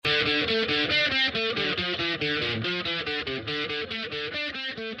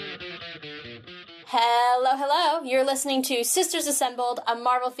Hello. You're listening to Sisters Assembled, a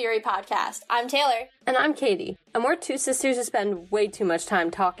Marvel Theory podcast. I'm Taylor. And I'm Katie. And we're two sisters who spend way too much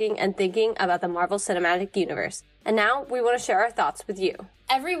time talking and thinking about the Marvel Cinematic Universe. And now we want to share our thoughts with you.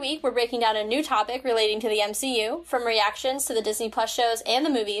 Every week, we're breaking down a new topic relating to the MCU, from reactions to the Disney Plus shows and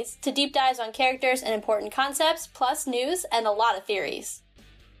the movies, to deep dives on characters and important concepts, plus news and a lot of theories.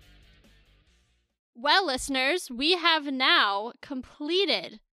 Well, listeners, we have now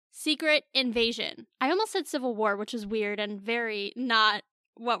completed Secret Invasion. I almost said Civil War, which is weird and very not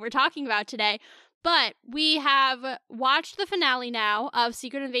what we're talking about today. But we have watched the finale now of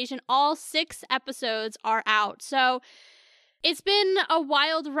Secret Invasion. All 6 episodes are out. So it's been a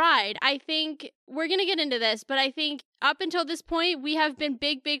wild ride. I think we're going to get into this, but I think up until this point, we have been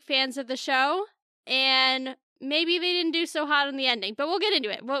big fans of the show. And maybe they didn't do so hot on the ending, but we'll get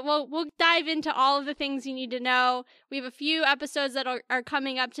into it. We'll dive into all of the things you need to know. We have a few episodes that are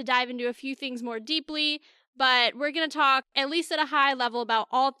coming up to dive into a few things more deeply, but we're going to talk, at least at a high level, about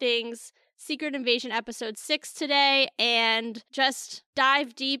all things Secret Invasion Episode 6 today, and just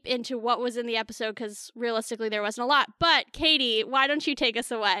dive deep into what was in the episode, because realistically there wasn't a lot. But, Katie, why don't you take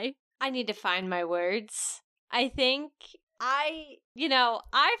us away? I need to find my words. I think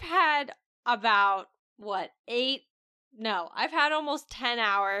I've had about I've had almost 10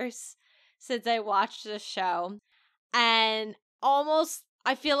 hours since I watched the show, and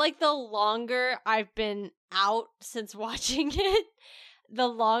I feel like the longer I've been out since watching it,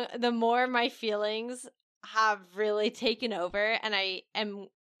 the more my feelings have really taken over, and I am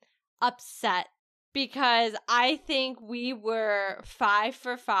upset because I think we were 5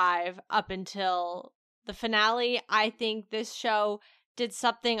 for 5 up until the finale. I think this show did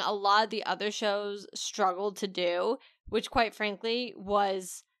something a lot of the other shows struggled to do, which quite frankly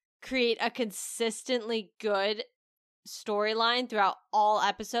was create a consistently good storyline throughout all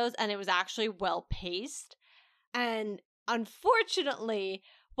episodes, and it was actually well paced. And unfortunately,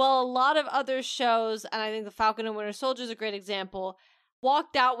 while a lot of other shows, and I think The Falcon and Winter Soldier is a great example,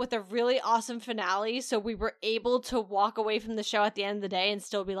 walked out with a really awesome finale, so we were able to walk away from the show at the end of the day and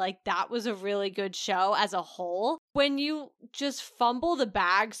still be like, that was a really good show as a whole. When you just fumble the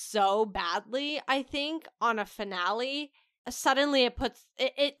bag so badly, I think, on a finale, suddenly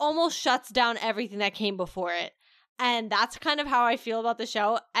it almost shuts down everything that came before it. And that's kind of how I feel about the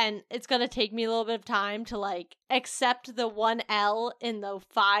show, and it's gonna take me a little bit of time to accept the one L in the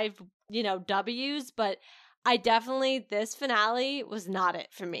 5 W's, but this finale was not it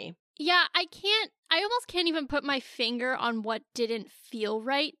for me. Yeah, I almost can't even put my finger on what didn't feel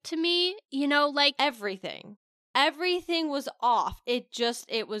right to me. Everything was off.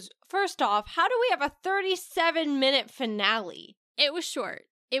 It was, first off, how do we have a 37-minute finale? It was short.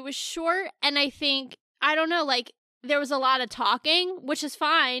 And I think, I don't know, there was a lot of talking, which is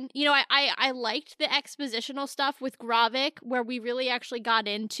fine. I liked the expositional stuff with Gravik, where we really actually got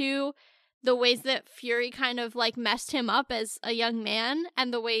into the ways that Fury kind of messed him up as a young man,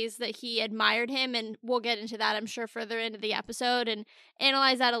 and the ways that he admired him, and we'll get into that, I'm sure, further into the episode and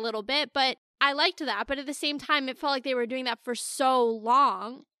analyze that a little bit, but I liked that. But at the same time, it felt like they were doing that for so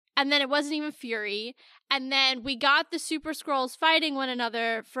long, and then it wasn't even Fury, and then we got the Super Skrulls fighting one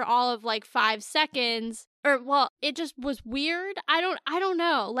another for all of 5 seconds, it just was weird. I don't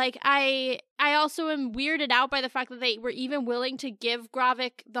know. I also am weirded out by the fact that they were even willing to give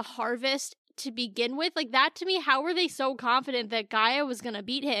Gravik the harvest to begin with. That, to me, how were they so confident that Gaia was going to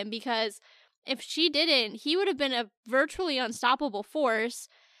beat him? Because if she didn't, he would have been a virtually unstoppable force.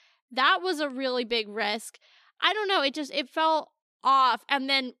 That was a really big risk. I don't know. It felt off. And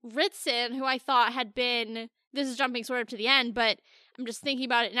then Ritson, who I thought had been, this is jumping sort of to the end, but I'm just thinking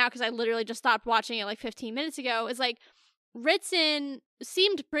about it now because I literally just stopped watching it 15 minutes ago, is Ritson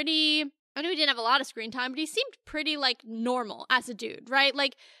seemed pretty, I know he didn't have a lot of screen time, but he seemed pretty normal as a dude, right?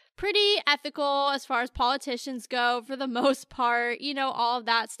 Pretty ethical as far as politicians go for the most part, all of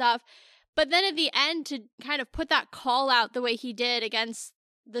that stuff. But then at the end, to kind of put that call out the way he did against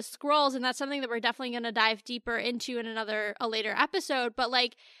the Skrulls, and that's something that we're definitely going to dive deeper into in a later episode, but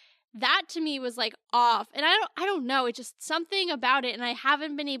that to me was off, and I don't know, it's just something about it, and I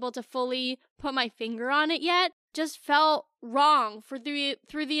haven't been able to fully put my finger on it yet, just felt wrong through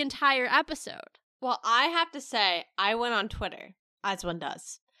the entire episode. Well, I have to say, I went on Twitter, as one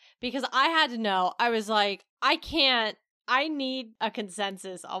does, because I had to know. I was like, I need a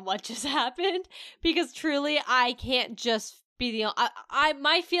consensus on what just happened, because truly I can't just be the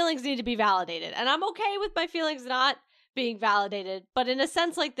my feelings need to be validated, and I'm okay with my feelings not being validated, but in a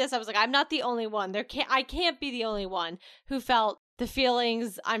sense like this, I was like, I'm not the only one. I can't be the only one who felt the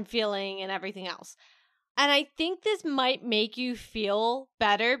feelings I'm feeling and everything else. And I think this might make you feel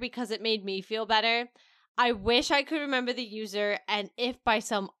better because it made me feel better. I wish I could remember the user, and if by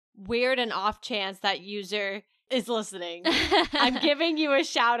some weird and off chance that user is listening, I'm giving you a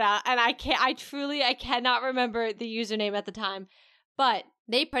shout out, and I cannot remember the username at the time, but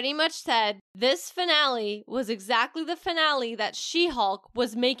they pretty much said this finale was exactly the finale that She-Hulk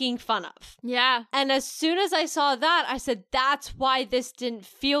was making fun of. Yeah. And as soon as I saw that, I said, that's why this didn't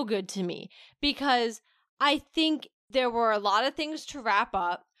feel good to me, because I think there were a lot of things to wrap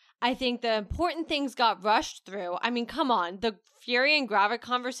up. I think the important things got rushed through. I mean, come on. The Fury and Gravik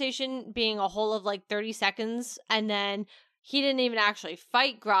conversation being a whole of like 30 seconds, and then he didn't even actually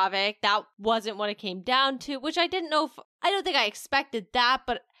fight Gravik. That wasn't what it came down to, which I didn't know if, I don't think I expected that,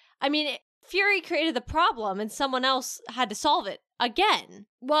 but I mean, Fury created the problem and someone else had to solve it again.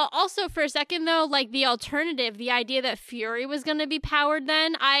 Well, also for a second though, like the alternative, the idea that Fury was going to be powered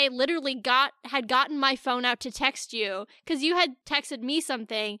then, I literally had gotten my phone out to text you because you had texted me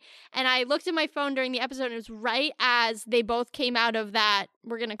something, and I looked at my phone during the episode and it was right as they both came out of that,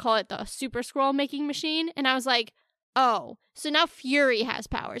 we're going to call it the Super Scroll making machine, and I was like, oh, so now Fury has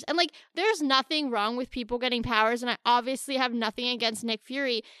powers. And like, there's nothing wrong with people getting powers, and I obviously have nothing against Nick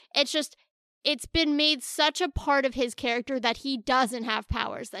Fury. It's just, it's been made such a part of his character that he doesn't have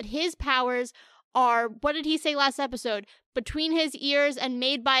powers, that his powers are, what did he say last episode? Between his ears and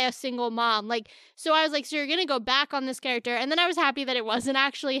made by a single mom. Like, so I was like, so you're gonna go back on this character? And then I was happy that it wasn't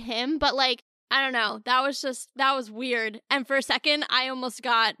actually him, but like, I don't know. That was weird. And for a second, I almost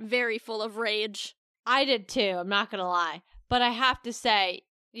got very full of rage. I did too, I'm not gonna lie. But I have to say,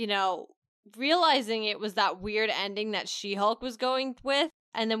 you know, realizing it was that weird ending that She-Hulk was going with,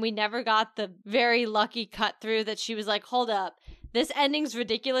 and then we never got the very lucky cut through that she was like, hold up, this ending's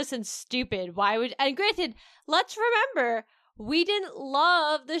ridiculous and stupid. Why would... And granted, let's remember, we didn't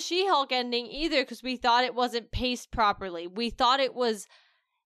love the She-Hulk ending either because we thought it wasn't paced properly. We thought it was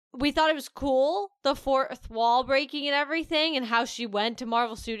cool, the fourth wall breaking and everything, and how she went to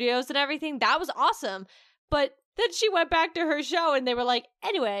Marvel Studios and everything. That was awesome. But then she went back to her show and they were like,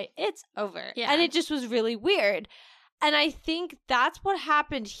 anyway, it's over. Yeah. And it just was really weird. And I think that's what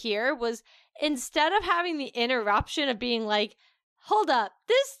happened here was instead of having the interruption of being like, hold up,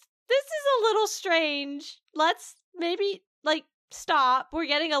 this is a little strange. Let's maybe like stop. We're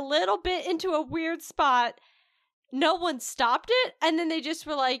getting a little bit into a weird spot. No one stopped it. And then they just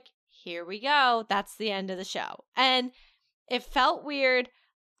were like, here we go. That's the end of the show. And it felt weird.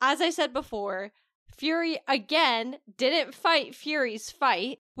 As I said before, Fury, again, didn't fight Fury's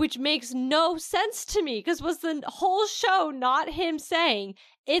fight, which makes no sense to me, because was the whole show not him saying,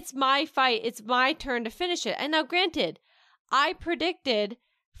 it's my fight, it's my turn to finish it? And now, granted, I predicted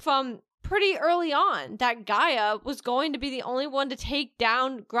from pretty early on that Gaia was going to be the only one to take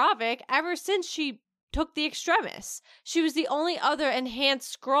down Gravik ever since she took the Extremis. She was the only other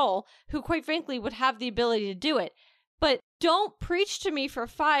enhanced Skrull who, quite frankly, would have the ability to do it. But don't preach to me for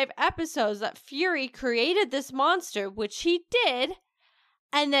 5 episodes that Fury created this monster, which he did,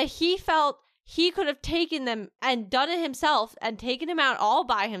 and that he felt he could have taken them and done it himself and taken him out all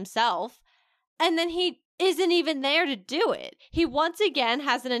by himself, and then he isn't even there to do it. He once again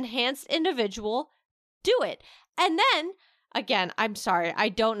has an enhanced individual do it. And then, again, I'm sorry, I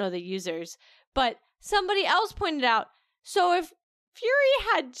don't know the users, but somebody else pointed out, so if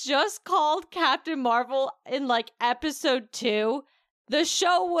Fury had just called Captain Marvel in like episode 2, the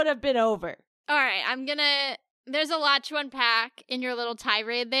show would have been over. All right, there's a lot to unpack in your little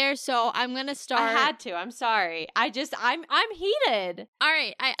tirade there, so I'm gonna start. I had to. I'm sorry. I'm heated. All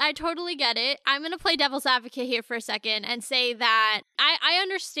right, I totally get it. I'm gonna play devil's advocate here for a second and say that I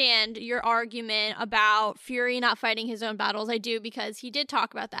understand your argument about Fury not fighting his own battles. I do, because he did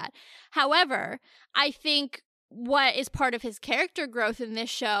talk about that. However, I think what is part of his character growth in this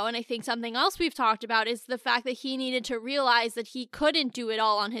show, and I think something else we've talked about, is the fact that he needed to realize that he couldn't do it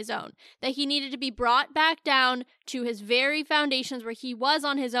all on his own, that he needed to be brought back down to his very foundations where he was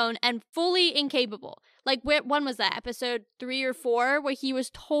on his own and fully incapable. Like, when was that? Episode 3 or 4, where he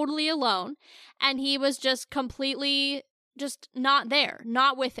was totally alone and he was just completely just not there,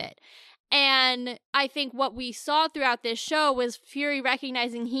 not with it. And I think what we saw throughout this show was Fury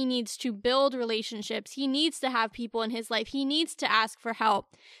recognizing he needs to build relationships. He needs to have people in his life. He needs to ask for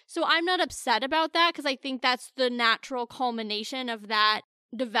help. So I'm not upset about that, because I think that's the natural culmination of that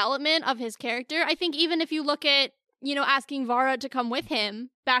development of his character. I think even if you look at, asking Vara to come with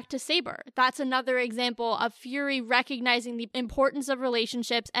him back to Saber, that's another example of Fury recognizing the importance of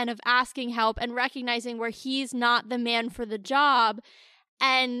relationships and of asking help and recognizing where he's not the man for the job,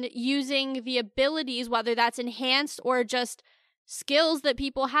 and using the abilities, whether that's enhanced or just skills that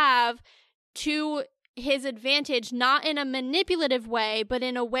people have, to his advantage, not in a manipulative way, but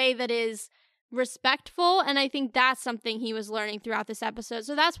in a way that is respectful, and I think that's something he was learning throughout this episode.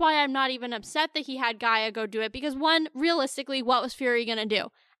 So that's why I'm not even upset that he had Gaia go do it, because one, realistically, what was Fury gonna do?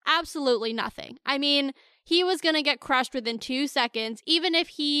 Absolutely nothing. I mean, he was gonna get crushed within 2 seconds, even if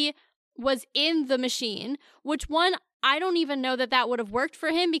he was in the machine, which one, I don't even know that would have worked for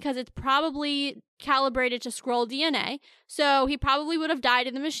him, because it's probably calibrated to Skrull DNA, so he probably would have died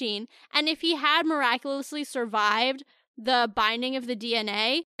in the machine. And if he had miraculously survived the binding of the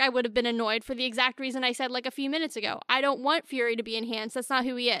DNA, I would have been annoyed for the exact reason I said like a few minutes ago. I don't want Fury to be enhanced. That's not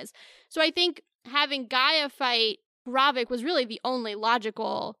who he is. So I think having Gaia fight Gravik was really the only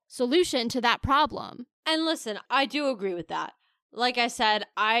logical solution to that problem. And listen, I do agree with that. Like I said,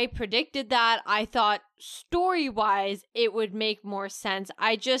 I predicted that. I thought story-wise it would make more sense.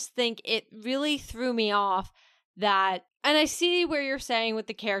 I just think it really threw me off that, and I see where you're saying with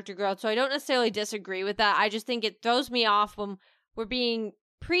the character growth, so I don't necessarily disagree with that. I just think it throws me off when we're being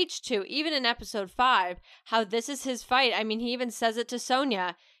preached to, even in episode 5, how this is his fight. I mean, he even says it to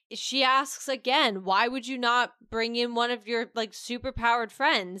Sonya. She asks again, why would you not bring in one of your like super powered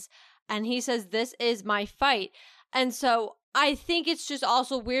friends? And he says, this is my fight. And so I think it's just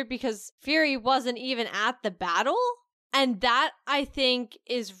also weird because Fury wasn't even at the battle. And that, I think,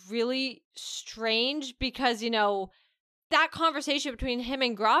 is really strange because, you know, that conversation between him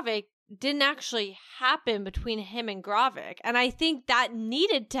and Gravik didn't actually happen between him and Gravik. And I think that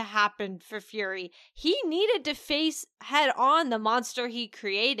needed to happen for Fury. He needed to face head on the monster he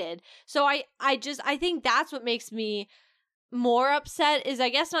created. So I think that's what makes me more upset is, I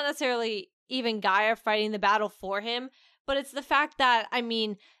guess, not necessarily even Gaia fighting the battle for him, but it's the fact that, I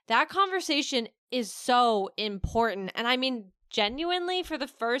mean, that conversation is so important. And I mean, genuinely, for the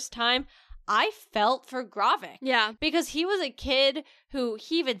first time, I felt for Gravik. Yeah. Because he was a kid who,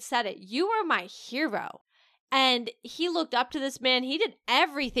 he even said it, you are my hero. And he looked up to this man. He did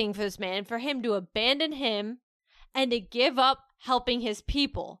everything for this man, for him to abandon him and to give up helping his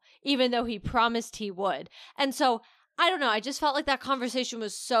people, even though he promised he would. And so, I don't know, I just felt like that conversation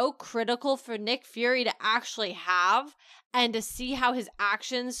was so critical for Nick Fury to actually have and to see how his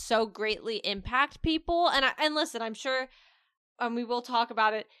actions so greatly impact people. And listen, I'm sure we will talk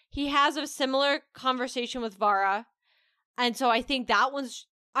about it. He has a similar conversation with Vara. And so I think that one's,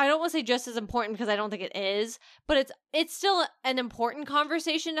 I don't want to say just as important because I don't think it is, but it's still an important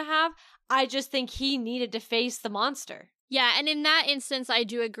conversation to have. I just think he needed to face the monster. Yeah, and in that instance, I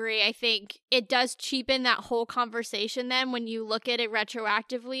do agree. I think it does cheapen that whole conversation then when you look at it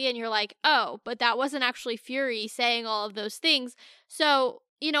retroactively and you're like, oh, but that wasn't actually Fury saying all of those things. So,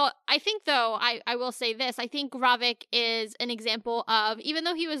 you know, I think, though, I will say this. I think Gravik is an example of, even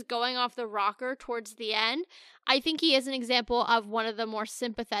though he was going off the rocker towards the end, I think he is an example of one of the more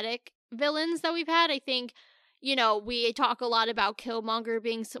sympathetic villains that we've had. I think, you know, we talk a lot about Killmonger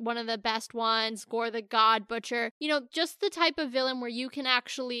being one of the best ones, Gore the God Butcher, you know, just the type of villain where you can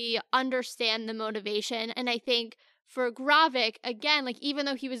actually understand the motivation. And I think for Gravik, again, like, even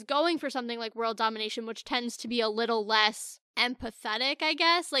though he was going for something like world domination, which tends to be a little less empathetic, I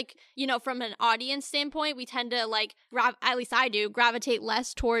guess, like, you know, from an audience standpoint, we tend to, like, at least I do, gravitate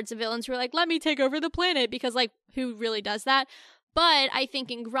less towards the villains who are like, let me take over the planet, because, like, who really does that? But I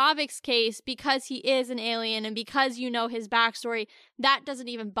think in Gravik's case, because he is an alien and because you know his backstory, that doesn't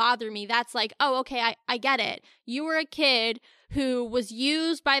even bother me. That's like, oh, okay, I get it. You were a kid who was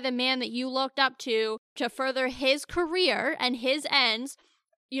used by the man that you looked up to further his career and his ends.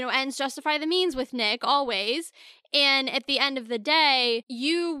 You know, ends justify the means with Nick, always. And at the end of the day,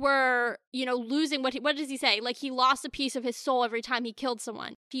 you were, you know, losing, what does he say? Like, he lost a piece of his soul every time he killed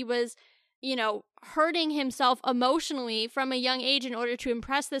someone. He was, you know, hurting himself emotionally from a young age in order to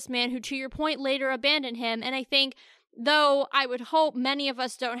impress this man who, to your point, later abandoned him. And I think, though I would hope many of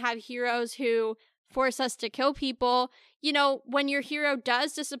us don't have heroes who force us to kill people, you know, when your hero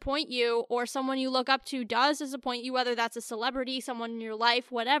does disappoint you or someone you look up to does disappoint you, whether that's a celebrity, someone in your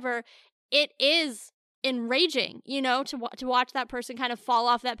life, whatever, it is enraging, you know, to watch that person kind of fall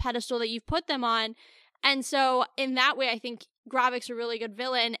off that pedestal that you've put them on. And so in that way, I think Gravik's a really good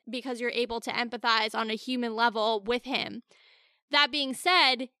villain because you're able to empathize on a human level with him. That being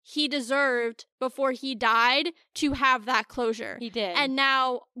said, he deserved, before he died, to have that closure. He did. And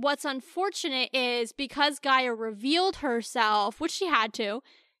now what's unfortunate is because Gaia revealed herself, which she had to,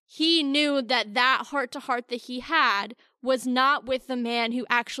 he knew that heart-to-heart that he had was not with the man who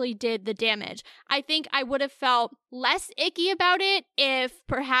actually did the damage. I think I would have felt less icky about it if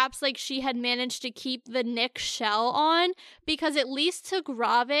perhaps, like, she had managed to keep the Nick shell on, because at least to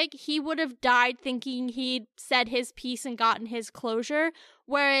Gravik, he would have died thinking he'd said his piece and gotten his closure,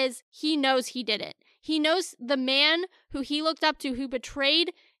 whereas he knows he didn't. He knows the man who he looked up to, who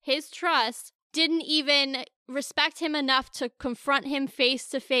betrayed his trust, didn't even respect him enough to confront him face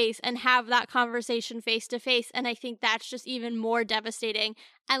to face and have that conversation face to face. And I think that's just even more devastating.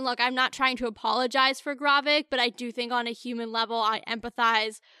 And look, I'm not trying to apologize for Gravik, but I do think on a human level, I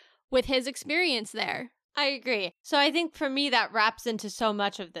empathize with his experience there. I agree. So I think for me, that wraps into so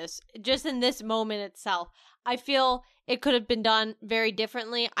much of this. Just in this moment itself, I feel it could have been done very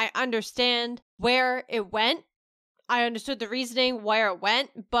differently. I understand where it went. I understood the reasoning where it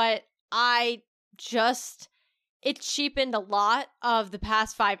went, but it cheapened a lot of the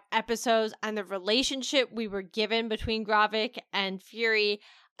past 5 episodes and the relationship we were given between Gravik and Fury.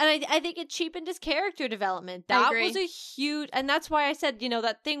 And I think it cheapened his character development. That was a huge, and that's why I said,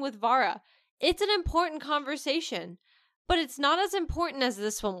 that thing with Vara. It's an important conversation, but it's not as important as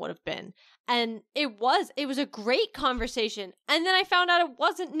this one would have been. And it was a great conversation. And then I found out it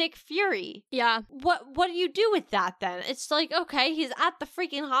wasn't Nick Fury. Yeah. What do you do with that then? It's like, okay, he's at the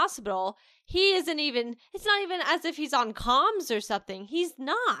freaking hospital. It's not even as if he's on comms or something. He's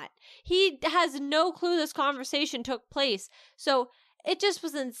not. He has no clue this conversation took place. So it just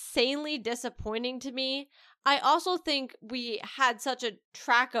was insanely disappointing to me. I also think we had such a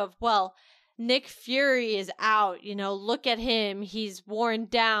track of, Nick Fury is out, look at him. He's worn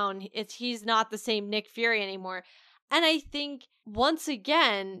down. He's not the same Nick Fury anymore. And I think, once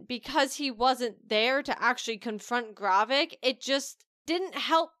again, because he wasn't there to actually confront Gravik, it just didn't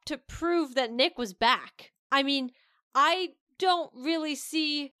help to prove that Nick was back. I mean, I don't really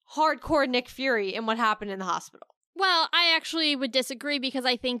see hardcore Nick Fury in what happened in the hospital. Well, I actually would disagree because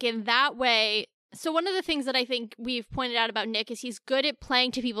I think in that way, so one of the things that I think we've pointed out about Nick is he's good at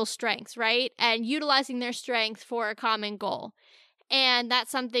playing to people's strengths, right? And utilizing their strength for a common goal. And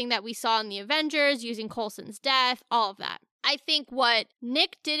that's something that we saw in the Avengers, using Coulson's death, all of that. I think what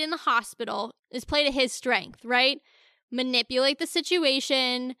Nick did in the hospital is play to his strength, right? Manipulate the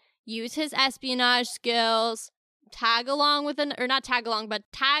situation, use his espionage skills, tag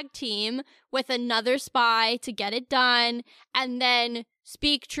team with another spy to get it done, and then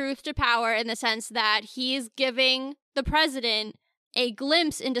speak truth to power in the sense that he's giving the president a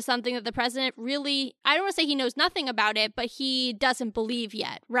glimpse into something that the president really, I don't want to say he knows nothing about it, but he doesn't believe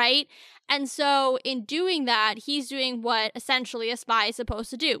yet, right? And so in doing that, he's doing what essentially a spy is supposed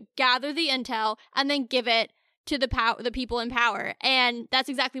to do. Gather the intel and then give it to the people in power. And that's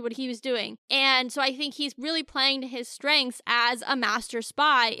exactly what he was doing. And so I think he's really playing to his strengths as a master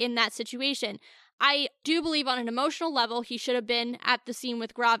spy in that situation. I do believe on an emotional level, he should have been at the scene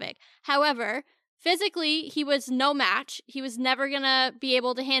with Gravik. However, physically, he was no match. He was never going to be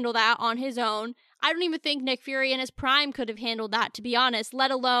able to handle that on his own. I don't even think Nick Fury in his prime could have handled that, to be honest, let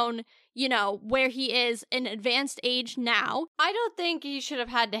alone, where he is in advanced age now. I don't think he should have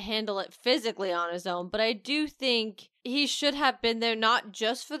had to handle it physically on his own, but I do think he should have been there not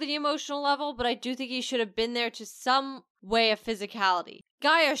just for the emotional level, but I do think he should have been there to some way of physicality.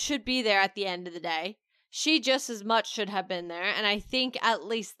 Gaia should be there at the end of the day. She just as much should have been there, and I think at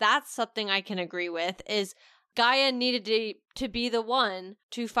least that's something I can agree with, is Gaia needed to be the one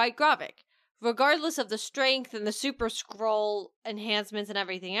to fight Gravik. Regardless of the strength and the Super Skrull enhancements and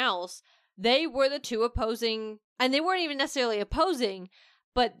everything else, they were the two opposing, and they weren't even necessarily opposing,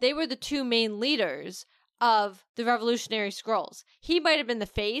 but they were the two main leaders of the Revolutionary Skrulls. He might have been the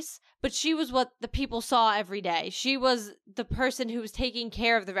face, but she was what the people saw every day. She was the person who was taking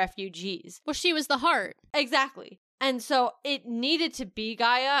care of the refugees. Well, she was the heart. Exactly. And so it needed to be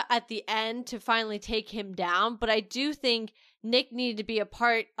Gaia at the end to finally take him down, but I do think Nick needed to be a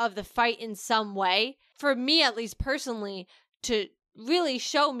part of the fight in some way. For me, at least personally, to really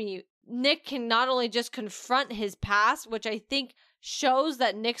show me Nick can not only just confront his past, which I think shows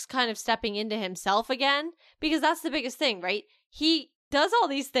that Nick's kind of stepping into himself again, because that's the biggest thing, right? He does all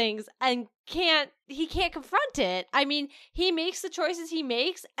these things and he can't confront it. I mean, he makes the choices he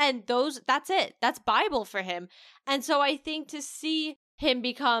makes, and that's it. That's Bible for him. And so I think to see him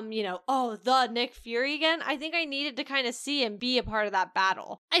become, the Nick Fury again, I think I needed to kind of see him be a part of that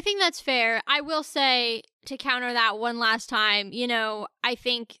battle. I think that's fair. I will say, to counter that one last time, I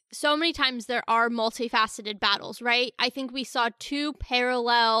think so many times there are multifaceted battles, right? I think we saw 2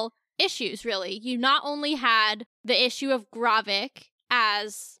 parallel issues, really. You not only had the issue of Gravik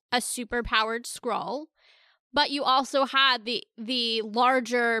as a super-powered Skrull, but you also had the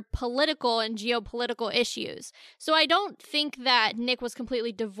larger political and geopolitical issues. So I don't think that Nick was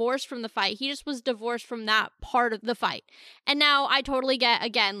completely divorced from the fight. He just was divorced from that part of the fight. And now I totally get,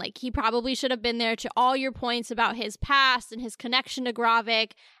 again, he probably should have been there to all your points about his past and his connection to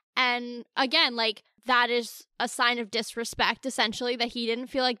Gravik. And again, that is a sign of disrespect, essentially, that he didn't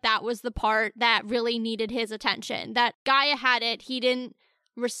feel like that was the part that really needed his attention. That Gaia had it, he didn't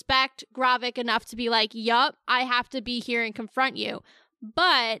respect Gravik enough to be like, yup, I have to be here and confront you.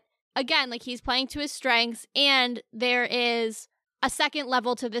 But again, like, he's playing to his strengths, and there is a second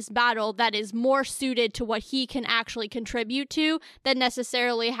level to this battle that is more suited to what he can actually contribute to than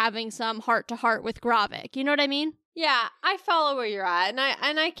necessarily having some heart-to-heart with Gravik. You know what I mean? Yeah, I follow where you're at,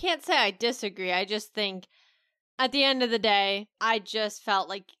 and I can't say I disagree. I just think at the end of the day, I just felt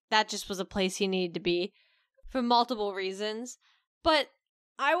like that just was a place he needed to be for multiple reasons. But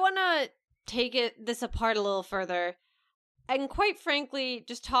I want to take this apart a little further, and quite frankly,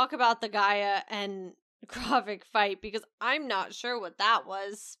 just talk about the Gaia and Gravik fight, because I'm not sure what that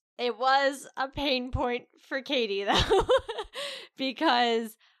was. It was a pain point for Katie, though,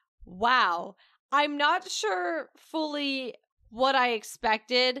 because, wow, I'm not sure fully what I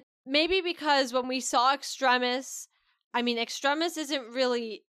expected. Maybe because when we saw Extremis, Extremis isn't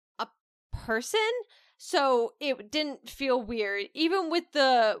really a person, so it didn't feel weird. Even with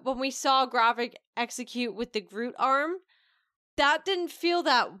when we saw Gravik execute with the Groot arm, that didn't feel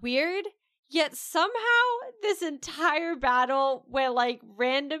that weird. Yet somehow this entire battle where like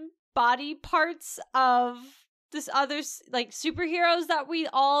random body parts of this other like superheroes that we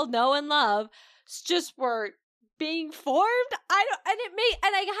all know and love just were being formed. And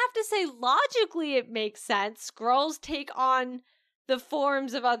I have to say, logically it makes sense. Skrulls take on the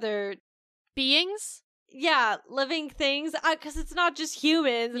forms of other beings. Yeah, living things. Because it's not just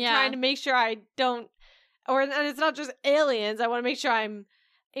humans. I'm trying to make sure I don't, and it's not just aliens. I want to make sure I'm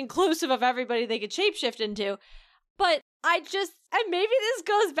inclusive of everybody they could shapeshift into. But and maybe this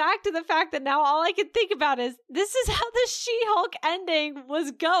goes back to the fact that now all I can think about is this is how the She-Hulk ending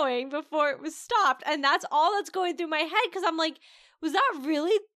was going before it was stopped. And that's all that's going through my head, because I'm like, was that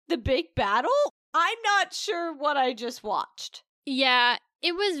really the big battle? I'm not sure what I just watched. Yeah,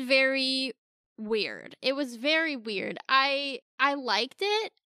 it was very weird. It was very weird. I liked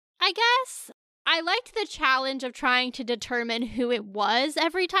it, I guess. I liked the challenge of trying to determine who it was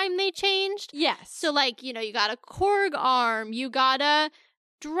every time they changed. Yes. So, like, you know, you got a Korg arm, you got a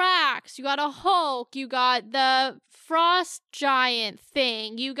Drax, you got a Hulk, you got the Frost Giant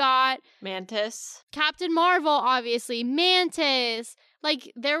thing, you got Mantis. Captain Marvel, obviously, Mantis.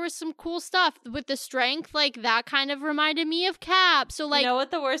 Like, there was some cool stuff with the strength. Like, that kind of reminded me of Cap. So, like, you know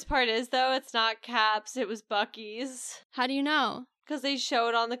what the worst part is, though? It's not Cap's, it was Bucky's. How do you know? Because they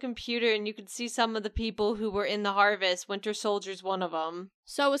showed on the computer and you could see some of the people who were in the Harvest. Winter Soldier's one of them.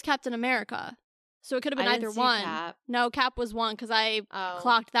 So was Captain America. So it could have been either one. Cap. No, Cap was one because I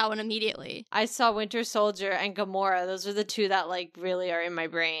clocked that one immediately. I saw Winter Soldier and Gamora. Those are the two that like really are in my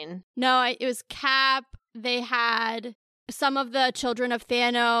brain. No, it was Cap. They had some of the children of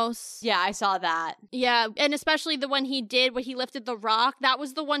Thanos. Yeah, I saw that. Yeah, and especially the one he did where he lifted the rock. That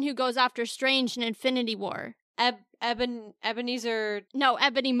was the one who goes after Strange in Infinity War. Ebenezer. No,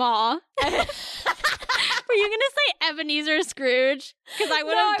 Ebony Maw. Were you going to say Ebenezer Scrooge? Because I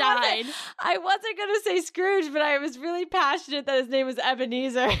would have died. I wasn't going to say Scrooge, but I was really passionate that his name was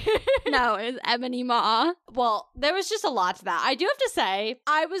Ebenezer. No, it was Ebony Maw. Well, there was just a lot to that. I do have to say,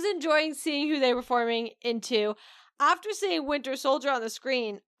 I was enjoying seeing who they were forming into. After seeing Winter Soldier on the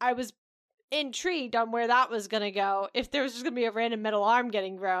screen, I was intrigued on where that was going to go. If there was just going to be a random metal arm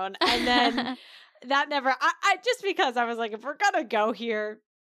getting grown. And then that never, I just because I was like, if we're going to go here,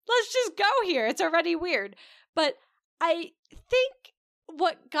 let's just go here. It's already weird. But I think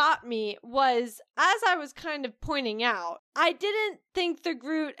what got me was, as I was kind of pointing out, I didn't think the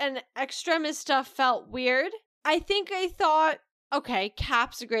Groot and Extremis stuff felt weird. I think I thought, okay,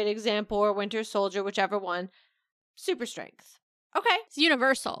 Cap's a great example, or Winter Soldier, whichever one. Super strength. Okay. It's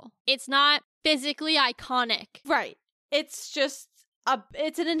universal. It's not physically iconic. Right. It's just,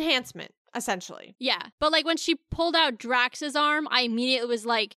 it's an enhancement. Essentially. Yeah. But like when she pulled out Drax's arm, I immediately was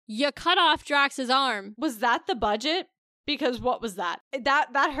like, you cut off Drax's arm. Was that the budget? Because what was that?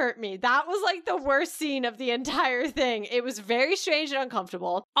 That hurt me. That was like the worst scene of the entire thing. It was very strange and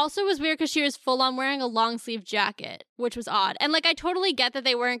uncomfortable. Also, it was weird because she was full on wearing a long sleeve jacket, which was odd. And like, I totally get that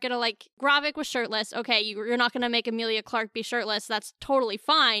they weren't going to like, Gravik was shirtless. Okay, you're not going to make Emilia Clarke be shirtless. That's totally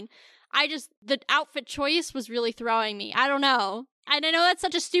fine. The outfit choice was really throwing me. I don't know. And I know that's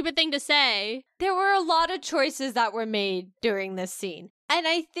such a stupid thing to say. There were a lot of choices that were made during this scene. And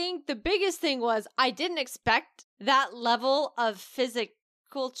I think the biggest thing was I didn't expect that level of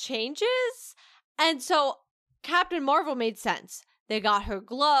physical changes. And so Captain Marvel made sense. They got her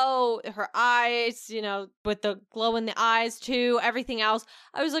glow, her eyes, with the glow in the eyes too, everything else.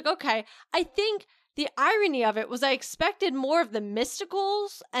 I was like, okay, I think the irony of it was I expected more of the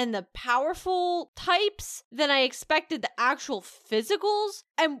mysticals and the powerful types than I expected the actual physicals.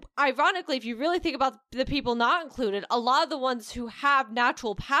 And ironically, if you really think about the people not included, a lot of the ones who have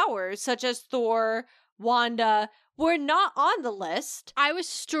natural powers, such as Thor, Wanda, were not on the list. I was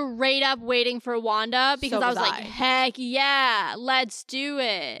straight up waiting for Wanda because So I was was like, I. heck yeah, let's do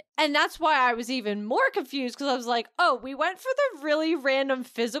it. And that's why I was even more confused, because I was like, oh, we went for the really random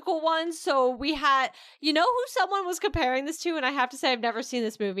physical ones. So we had, you know who someone was comparing this to? And I have to say, I've never seen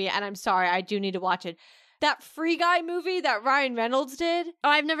this movie, and I'm sorry, I do need to watch it. That Free Guy movie that Ryan Reynolds did. Oh,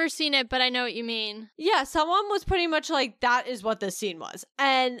 I've never seen it, but I know what you mean. Yeah, someone was pretty much like, that is what this scene was.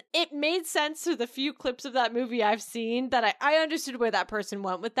 And it made sense through the few clips of that movie I've seen that I understood where that person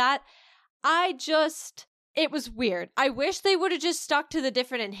went with that. It was weird. I wish they would have just stuck to the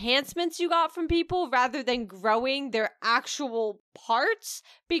different enhancements you got from people rather than growing their actual parts,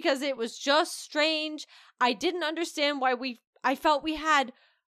 because it was just strange. I didn't understand why I felt we had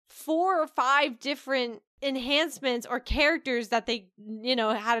 4 or 5 different enhancements or characters that they,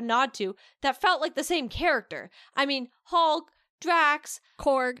 had a nod to that felt like the same character. I mean, Hulk, Drax,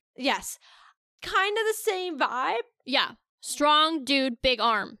 Korg. yes, kind of the same vibe. Yeah. Strong dude, big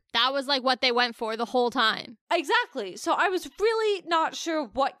arm. That was like what they went for the whole time. Exactly. So I was really not sure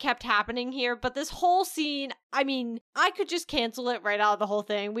what kept happening here, but this whole scene, I mean, I could just cancel it right out of the whole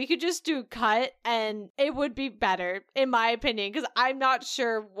thing. We could just do cut and it would be better, in my opinion, because I'm not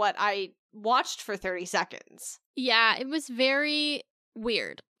sure what I watched for 30 seconds. Yeah, it was very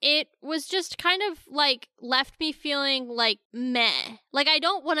weird. It was just kind of like left me feeling like meh. Like I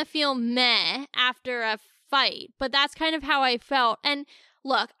don't want to feel meh after a fight, but that's kind of how I felt. And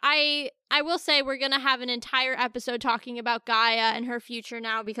look, I will say we're going to have an entire episode talking about Gaia and her future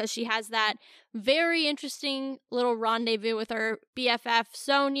now, because she has that very interesting little rendezvous with her BFF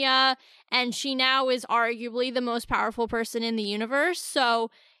Sonya, and she now is arguably the most powerful person in the universe.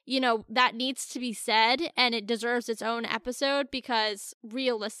 So that needs to be said, and it deserves its own episode, because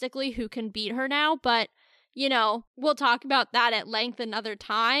realistically, who can beat her now? But, we'll talk about that at length another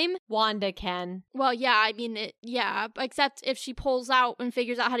time. Wanda can. Well, yeah, I mean, except if she pulls out and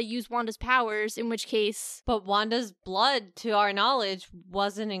figures out how to use Wanda's powers, in which case... But Wanda's blood, to our knowledge,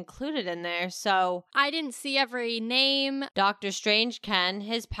 wasn't included in there, so... I didn't see every name. Doctor Strange can.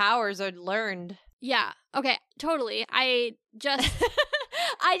 His powers are learned. Yeah, okay, totally.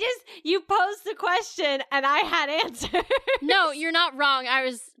 You posed the question and I had answers. No, you're not wrong. I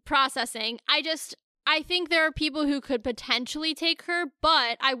was processing. I think there are people who could potentially take her,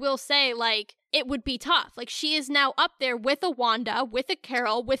 but I will say, it would be tough. She is now up there with a Wanda, with a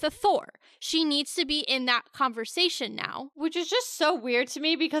Carol, with a Thor. She needs to be in that conversation now. Which is just so weird to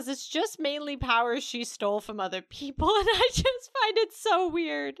me, because it's just mainly powers she stole from other people, and I just find it so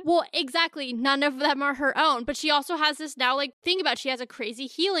weird. Well, exactly. None of them are her own, but she also has this now, think about it, she has a crazy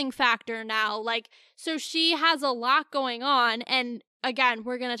healing factor now. So she has a lot going on, and again,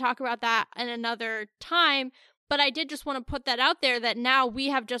 we're going to talk about that in another time. But I did just want to put that out there, that now we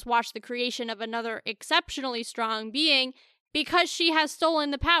have just watched the creation of another exceptionally strong being, because she has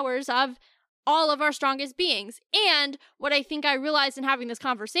stolen the powers of all of our strongest beings. And what I think I realized in having this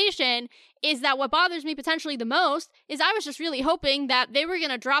conversation is that what bothers me potentially the most is I was just really hoping that they were going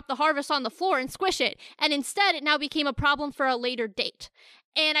to drop the harvest on the floor and squish it. And instead, it now became a problem for a later date.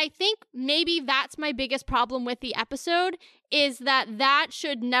 And I think maybe that's my biggest problem with the episode, is that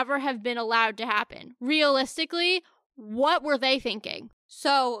should never have been allowed to happen. Realistically, what were they thinking?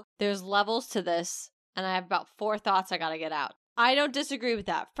 So there's levels to this, and I have about 4 thoughts I gotta get out. I don't disagree with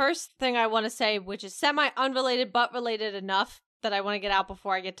that. First thing I want to say, which is semi-unrelated but related enough that I want to get out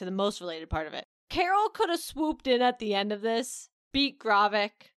before I get to the most related part of it. Carol could have swooped in at the end of this, beat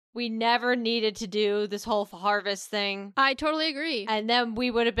Gravik. We never needed to do this whole harvest thing. I totally agree. And then we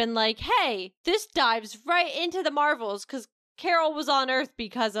would have been like, hey, this dives right into the Marvels, because Carol was on Earth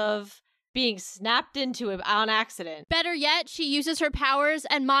because of being snapped into it on accident. Better yet, she uses her powers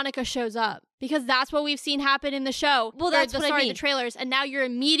and Monica shows up, because that's what we've seen happen in the show. Well, that's what I mean. The trailers, and now you're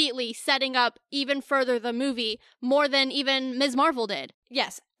immediately setting up even further the movie, more than even Ms. Marvel did.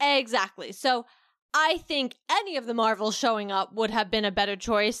 Yes, exactly. So I think any of the Marvels showing up would have been a better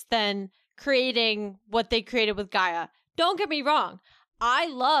choice than creating what they created with Gaia. Don't get me wrong. I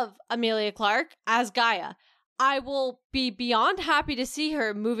love Emilia Clarke as Gaia. I will be beyond happy to see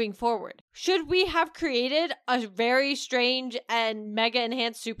her moving forward. Should we have created a very strange and mega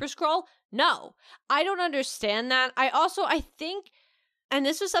enhanced Super Skrull? No. I don't understand that. I think, and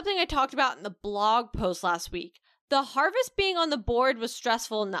this was something I talked about in the blog post last week, the harvest being on the board was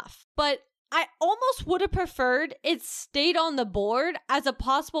stressful enough. But I almost would have preferred it stayed on the board as a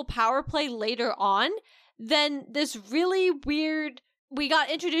possible power play later on than this really weird. We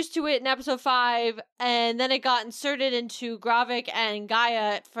got introduced to it in episode 5, and then it got inserted into Gravik and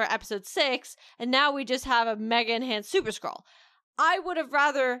Gaia for episode 6, and now we just have a mega enhanced Super Skrull. I would have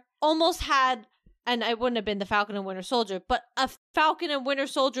rather almost had, and it wouldn't have been the Falcon and Winter Soldier, but a Falcon and Winter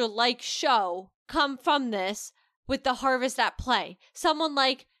Soldier like show come from this with the harvest at play. Someone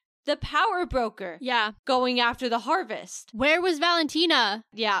like the Power Broker. Yeah. Going after the harvest. Where was Valentina?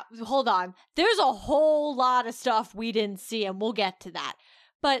 Yeah, hold on. There's a whole lot of stuff we didn't see, and we'll get to that.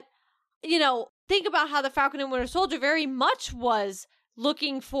 But, you know, think about how the Falcon and Winter Soldier very much was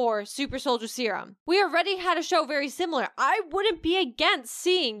looking for Super Soldier Serum. We already had a show very similar. I wouldn't be against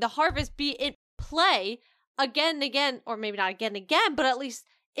seeing the harvest be in play again and again, or maybe not again and again, but at least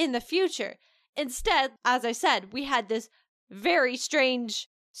in the future. Instead, as I said, we had this very strange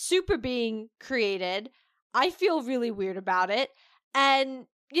super being created. I feel really weird about it. And,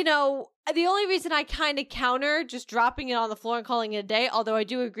 you know, the only reason I kind of counter just dropping it on the floor and calling it a day, although I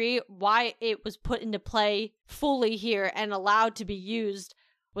do agree why it was put into play fully here and allowed to be used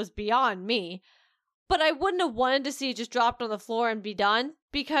was beyond me. But I wouldn't have wanted to see it just dropped on the floor and be done,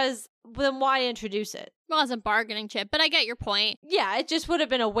 because then why introduce it? Well, as a bargaining chip, but I get your point. Yeah, it just would have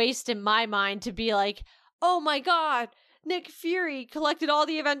been a waste in my mind to be like, oh my god, Nick Fury collected all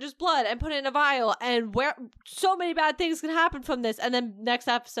the Avengers' blood and put it in a vial, and where so many bad things can happen from this. And then next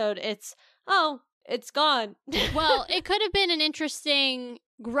episode, it's gone. Well, it could have been an interesting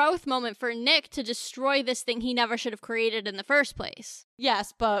growth moment for Nick to destroy this thing he never should have created in the first place.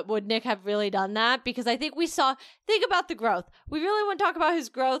 Yes, but would Nick have really done that? Because I think think about the growth. We really want to talk about his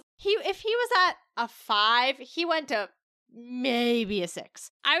growth. If he was at a 5, he went to maybe a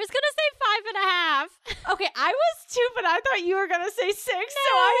 6. I was gonna say 5.5. Okay, I was 2, but I thought you were gonna say 6, so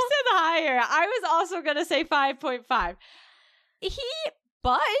I said higher. I was also gonna say 5.5. He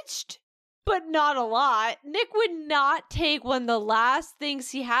budged, but not a lot. Nick would not take one of the last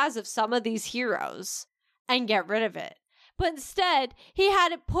things he has of some of these heroes and get rid of it. But instead, he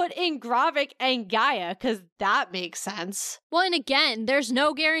had it put in Gravik and Gaia, because that makes sense. Well, and again, there's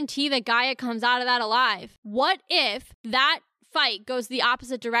no guarantee that Gaia comes out of that alive. What if that fight goes the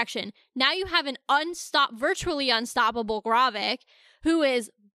opposite direction? Now you have an virtually unstoppable Gravik who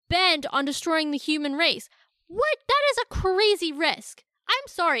is bent on destroying the human race. What? That is a crazy risk. I'm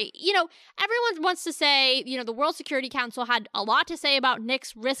sorry. You know, everyone wants to say, you know, the World Security Council had a lot to say about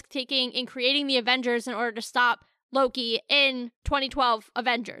Nick's risk-taking in creating the Avengers in order to stop Loki in 2012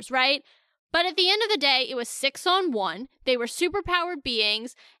 Avengers, right? But at the end of the day, it was 6-on-1. They were superpowered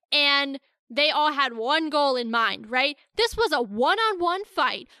beings, and they all had one goal in mind, right? This was a 1-on-1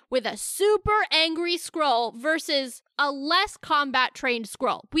 fight with a super angry Skrull versus a less combat-trained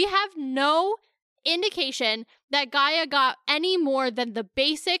Skrull. We have no indication that Gaia got any more than the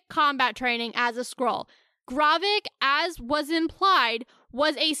basic combat training as a Skrull. Gravik, as was implied,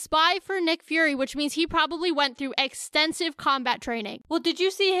 was a spy for Nick Fury, which means he probably went through extensive combat training. Well, did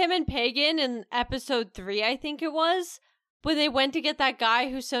you see him and Pagan in episode 3, I think it was? When they went to get that guy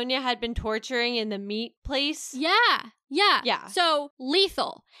who Sonya had been torturing in the meat place? Yeah. So,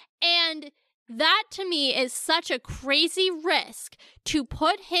 lethal. And that, to me, is such a crazy risk to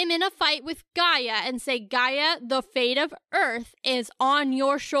put him in a fight with Gaia and say, Gaia, the fate of Earth is on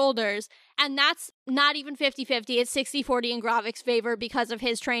your shoulders. And that's not even 50-50. It's 60-40 in Gravik's favor because of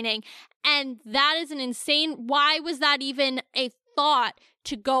his training. And that is an insane... Why was that even a thought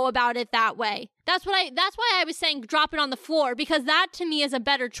to go about it that way? That's why I was saying drop it on the floor, because that to me is a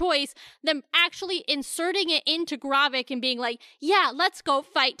better choice than actually inserting it into Gravik and being like, yeah, let's go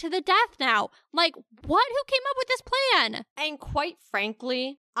fight to the death now. Like, what? Who came up with this plan? And quite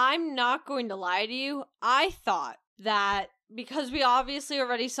frankly, I'm not going to lie to you. I thought that because we obviously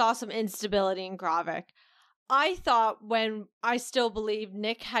already saw some instability in Gravik, I thought, when I still believe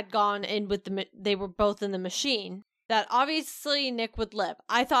Nick had gone in with they were both in the machine, that obviously Nick would live.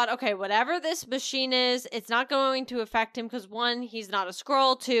 I thought, okay, whatever this machine is, it's not going to affect him because 1, he's not a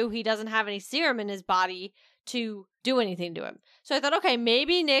Skrull, 2, he doesn't have any serum in his body to do anything to him. So I thought, okay,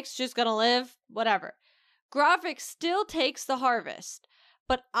 maybe Nick's just gonna live, whatever. Gravik still takes the harvest,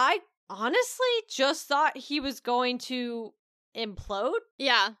 but I honestly just thought he was going to implode.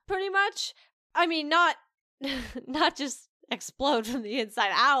 Yeah. Pretty much. I mean, not just explode from the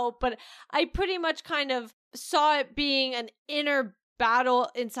inside out, but I pretty much kind of saw it being an inner battle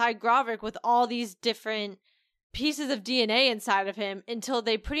inside Gravik with all these different pieces of DNA inside of him until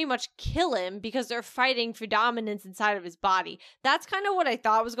they pretty much kill him because they're fighting for dominance inside of his body. That's kind of what I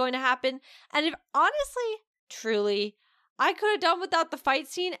thought was going to happen. And if honestly, truly, I could have done without the fight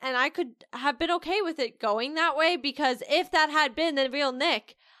scene, and I could have been okay with it going that way, because if that had been the real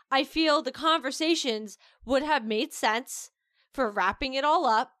Nick, I feel the conversations would have made sense for wrapping it all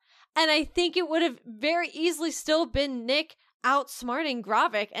up, and I think it would have very easily still been Nick outsmarting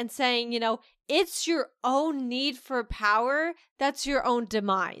Gravik and saying, it's your own need for power that's your own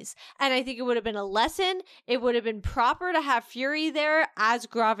demise. And I think it would have been a lesson. It would have been proper to have Fury there as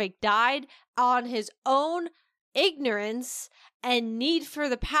Gravik died on his own ignorance and need for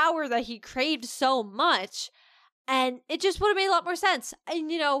the power that he craved so much. And it just would have made a lot more sense.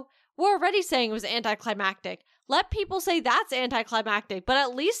 And, we're already saying it was anticlimactic. Let people say that's anticlimactic, but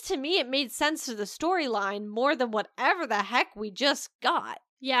at least to me, it made sense to the storyline more than whatever the heck we just got.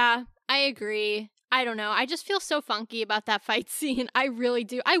 Yeah, I agree. I don't know. I just feel so funky about that fight scene. I really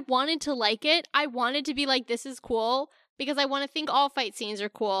do. I wanted to like it. I wanted to be like, this is cool, because I want to think all fight scenes are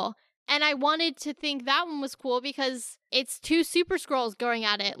cool. And I wanted to think that one was cool because it's 2 Super Skrulls going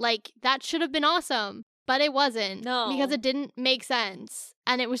at it. Like, that should have been awesome. But it wasn't. No. Because it didn't make sense.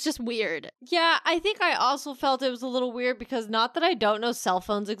 And it was just weird. Yeah, I think I also felt it was a little weird because not that I don't know cell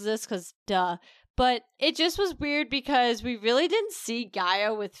phones exist, because duh. But it just was weird because we really didn't see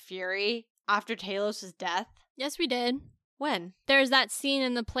Gaia with Fury after Talos' death. Yes, we did. When? There's that scene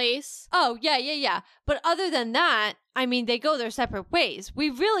in the place. Oh, yeah. But other than that, I mean, they go their separate ways. We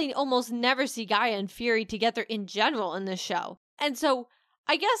really almost never see Gaia and Fury together in general in this show. And so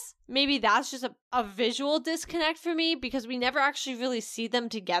I guess maybe that's just a visual disconnect for me, because we never actually really see them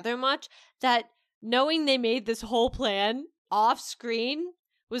together much, that knowing they made this whole plan off screen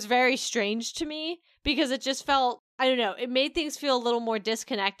was very strange to me, because it just felt, I don't know, it made things feel a little more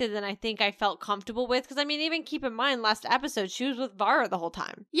disconnected than I think I felt comfortable with. Because, I mean, even keep in mind, last episode, she was with Vara the whole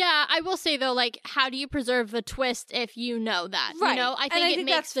time. Yeah, I will say, though, like, how do you preserve the twist if you know that? Right. I think it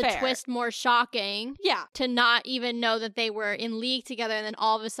makes the fair. twist more shocking. Yeah. To not even know that they were in league together, and then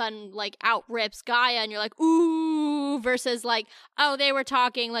all of a sudden, like, out rips Gaia, and you're like, ooh, versus, like, oh, they were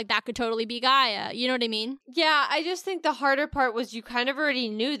talking, like, that could totally be Gaia. You know what I mean? Yeah, I just think the harder part was you kind of already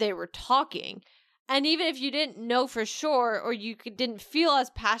knew they were talking. And even if you didn't know for sure, or you didn't feel as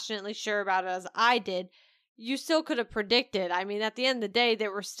passionately sure about it as I did, you still could have predicted. I mean, at the end of the day, they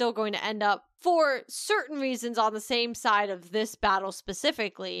were still going to end up, for certain reasons, on the same side of this battle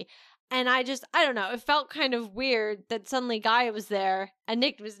specifically. And I don't know, it felt kind of weird that suddenly Gaia was there, and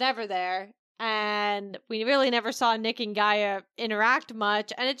Nick was never there. And we really never saw Nick and Gaia interact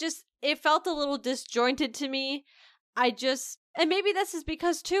much. And it felt a little disjointed to me. And maybe this is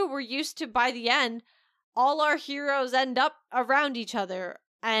because, too, we're used to, by the end, all our heroes end up around each other.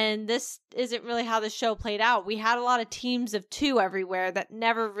 And this isn't really how the show played out. We had a lot of teams of 2 everywhere that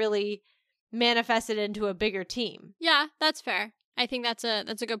never really manifested into a bigger team. Yeah, that's fair. I think that's a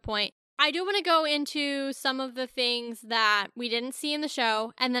good point. I do want to go into some of the things that we didn't see in the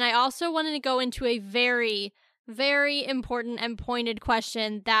show. And then I also wanted to go into a very, very important and pointed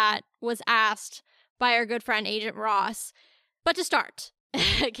question that was asked by our good friend Agent Ross. But to start,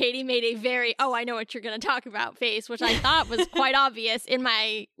 Katie made a very, oh, I know what you're going to talk about face, which I thought was quite obvious in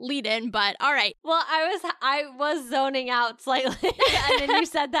my lead-in, but all right. Well, I was zoning out slightly, and then you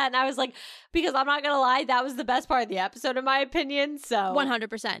said that, and I was like, because I'm not going to lie, that was the best part of the episode, in my opinion, so.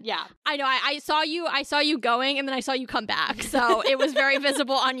 100%. Yeah. I know, I saw you going, and then I saw you come back, so it was very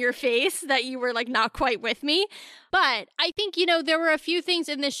visible on your face that you were, like, not quite with me. But I think, there were a few things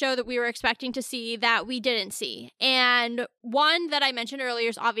in this show that we were expecting to see that we didn't see. And one that I mentioned earlier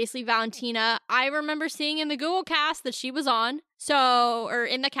is obviously Valentina. I remember seeing in the Google cast that she was on, or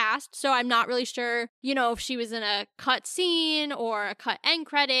in the cast. So I'm not really sure, if she was in a cut scene or a cut end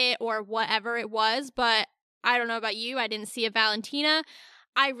credit or whatever it was. But I don't know about you. I didn't see a Valentina.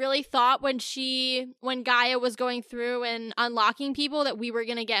 I really thought when Gaia was going through and unlocking people that we were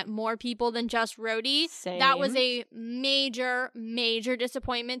going to get more people than just Rhodey. Same. That was a major, major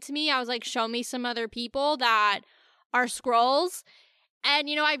disappointment to me. I was like, show me some other people that are Skrulls. And,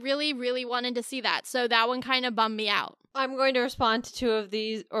 I really, really wanted to see that. So that one kind of bummed me out. I'm going to respond to 2 of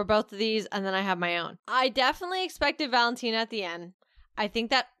these, or both of these, and then I have my own. I definitely expected Valentina at the end. I think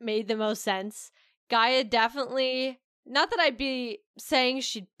that made the most sense. Gaia definitely... Not that I'd be saying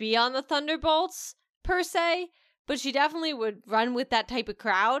she'd be on the Thunderbolts, per se, but she definitely would run with that type of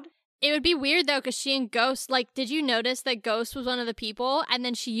crowd. It would be weird, though, because she and Ghost, like, did you notice that Ghost was one of the people, and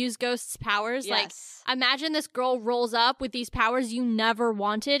then she used Ghost's powers? Yes. Like, imagine this girl rolls up with these powers you never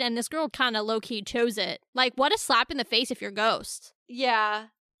wanted, and this girl kind of low-key chose it. Like, what a slap in the face if you're Ghost. Yeah,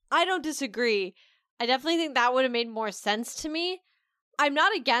 I don't disagree. I definitely think that would have made more sense to me. I'm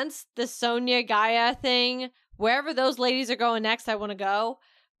not against the Sonya Gaia thing. Wherever those ladies are going next, I want to go.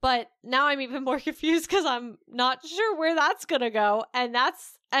 But now I'm even more confused because I'm not sure where that's going to go. And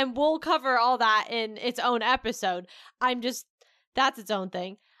we'll cover all that in its own episode. That's its own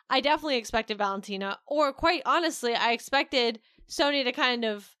thing. I definitely expected Valentina, or quite honestly, I expected Sonia to kind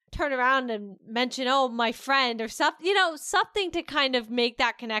of turn around and mention, oh, my friend or something, something to kind of make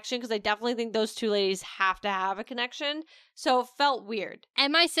that connection, because I definitely think those two ladies have to have a connection. So it felt weird.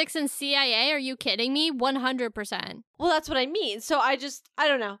 MI6 and CIA? Are you kidding me? 100%. Well, that's what I mean. So I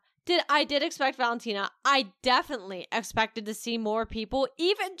don't know. I did expect Valentina. I definitely expected to see more people,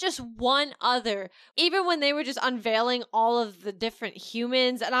 even just one other. Even when they were just unveiling all of the different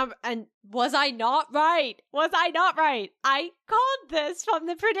humans, and was I not right? Was I not right? I called this from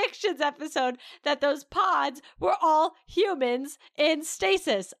the predictions episode that those pods were all humans in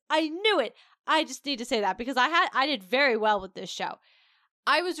stasis. I knew it. I just need to say that because I did very well with this show.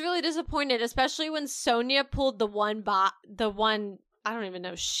 I was really disappointed, especially when Sonia pulled the one I don't even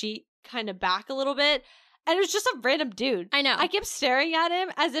know, sheet kind of back a little bit. And it was just a random dude. I know. I kept staring at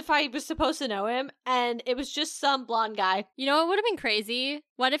him as if I was supposed to know him. And it was just some blonde guy. You know what would have been crazy?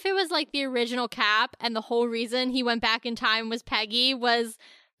 What if it was like the original Cap and the whole reason he went back in time was Peggy was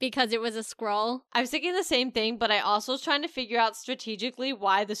because it was a Skrull? I was thinking the same thing, but I also was trying to figure out strategically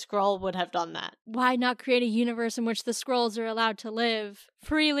why the Skrull would have done that. Why not create a universe in which the Skrulls are allowed to live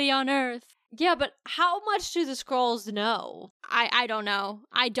freely on Earth? Yeah, but how much do the Skrulls know? I don't know.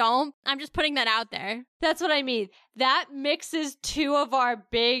 I don't. I'm just putting that out there. That's what I mean. That mixes two of our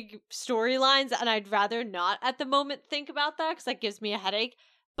big storylines, and I'd rather not at the moment think about that because that gives me a headache.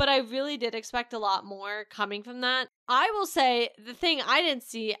 But I really did expect a lot more coming from that. I will say the thing I didn't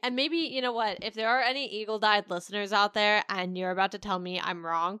see, and maybe, you know what, if there are any eagle-eyed listeners out there and you're about to tell me I'm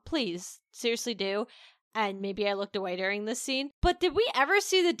wrong, please, seriously do. And maybe I looked away during this scene. But did we ever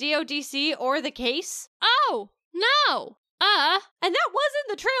see the DODC or the case? Oh, no. And that was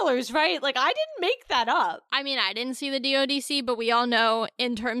in the trailers, right? Like, I didn't make that up. I mean, I didn't see the DODC, but we all know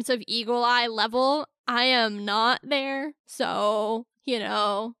in terms of eagle eye level, I am not there. So,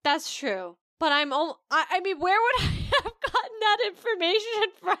 That's true. But I mean, where would I have gotten that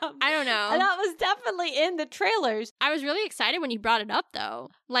information from? I don't know. And that was definitely in the trailers. I was really excited when you brought it up, though.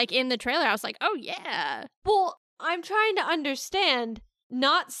 Like, in the trailer, I was like, oh, yeah. Well, I'm trying to understand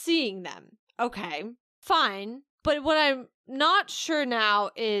not seeing them. Okay, fine. But what I'm not sure now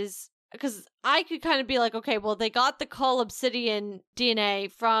is, because I could kind of be like, okay, well, they got the Cull Obsidian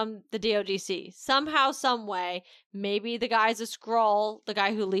DNA from the DODC. Somehow, some way, maybe the guy's a Skrull, the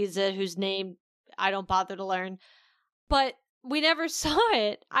guy who leads it, whose name I don't bother to learn. But we never saw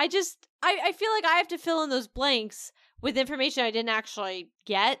it. I feel like I have to fill in those blanks with information I didn't actually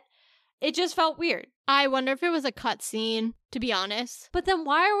get. It just felt weird. I wonder if it was a cutscene, to be honest. But then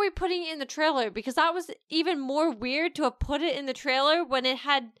why are we putting it in the trailer? Because that was even more weird to have put it in the trailer when it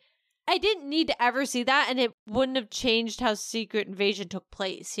had... I didn't need to ever see that, and it wouldn't have changed how Secret Invasion took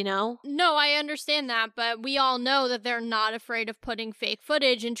place, No, I understand that, but we all know that they're not afraid of putting fake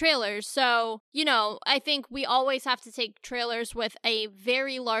footage in trailers. So, I think we always have to take trailers with a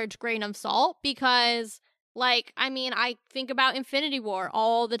very large grain of salt because... I think about Infinity War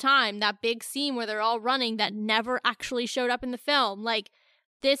all the time. That big scene where they're all running that never actually showed up in the film.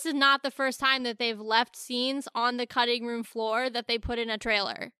 This is not the first time that they've left scenes on the cutting room floor that they put in a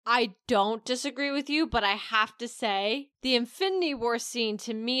trailer. I don't disagree with you, but I have to say, the Infinity War scene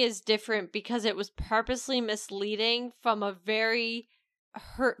to me is different because it was purposely misleading from a very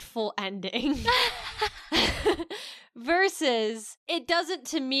hurtful ending. Versus, it doesn't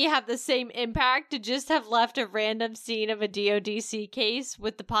to me have the same impact to just have left a random scene of a DODC case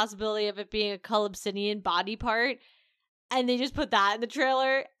with the possibility of it being a Cull Obsidian body part, and they just put that in the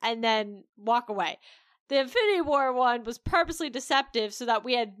trailer and then walk away. The Infinity War one was purposely deceptive so that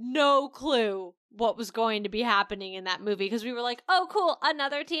we had no clue what was going to be happening in that movie because we were like, oh cool,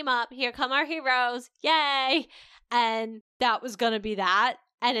 another team up, here come our heroes, yay! And that was gonna be that.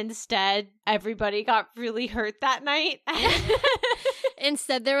 And instead, everybody got really hurt that night.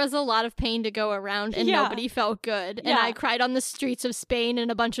 Instead, there was a lot of pain to go around and nobody felt good. And I cried on the streets of Spain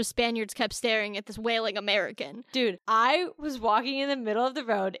and a bunch of Spaniards kept staring at this wailing American. Dude, I was walking in the middle of the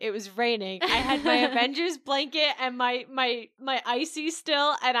road. It was raining. I had my Avengers blanket and my icy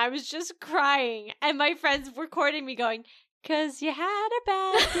still, and I was just crying. And my friends were recording me going, "'Cause you had a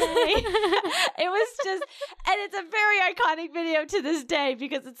bad day." It was just, and it's a very iconic video to this day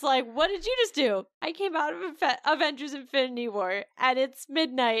because it's like, what did you just do? I came out of Avengers Infinity War and it's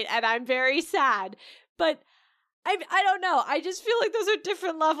midnight and I'm very sad. But I don't know. I just feel like those are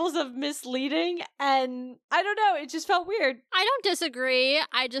different levels of misleading, and I don't know. It just felt weird. I don't disagree.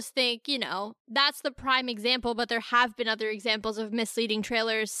 I just think, that's the prime example, but there have been other examples of misleading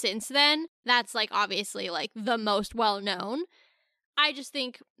trailers since then. That's like obviously like the most well known. I just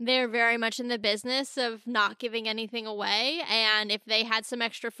think they're very much in the business of not giving anything away, and if they had some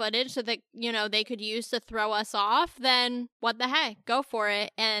extra footage so that, they could use to throw us off, then what the heck, go for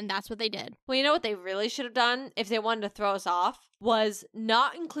it, and that's what they did. Well, you know what they really should have done if they wanted to throw us off was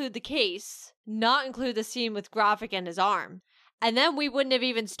not include the case, not include the scene with Gravik and his arm, and then we wouldn't have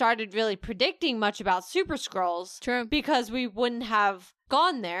even started really predicting much about Super Skrulls. True. Because we wouldn't have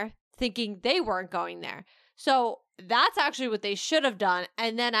gone there thinking they weren't going there. So that's actually what they should have done.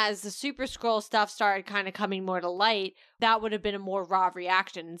 And then as the Super Skrull stuff started kind of coming more to light, that would have been a more raw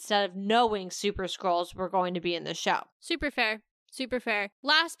reaction instead of knowing Super Skrulls were going to be in the show. Super fair. Super fair.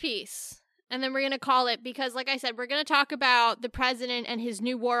 Last piece. And then we're going to call it because, like I said, we're going to talk about the president and his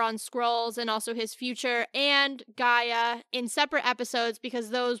new war on Skrulls and also his future and Gaia in separate episodes because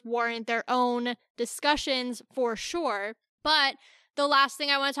those warrant their own discussions for sure. But the last thing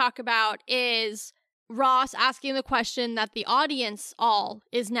I want to talk about is Ross asking the question that the audience all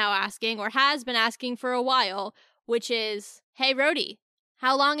is now asking or has been asking for a while, which is, hey, Rhodey,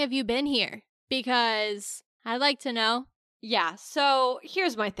 how long have you been here? Because I'd like to know. Yeah, so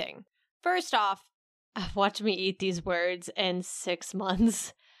here's my thing. First off, watch me eat these words in 6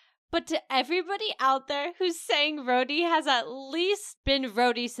 months. But to everybody out there who's saying Rhodey has at least been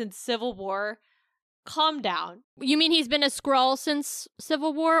Rhodey since Civil War, calm down. You mean he's been a Skrull since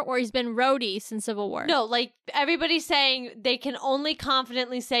Civil War, or he's been Rhodey since Civil War? No, like everybody's saying they can only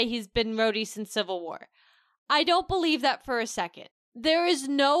confidently say he's been Rhodey since Civil War. I don't believe that for a second. There is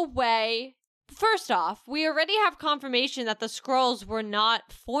no way. First off, we already have confirmation that the Skrulls were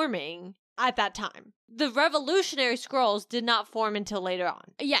not forming at that time. The Revolutionary Skrulls did not form until later on.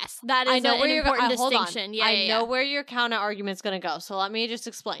 Yes, that is an important distinction. Yeah, I know where your counter argument's going to go, so let me just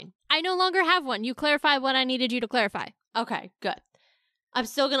explain. I no longer have one. You clarified what I needed you to clarify. Okay, good. I'm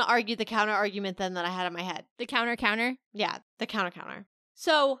still going to argue the counter argument then that I had in my head. The counter? Yeah, the counter.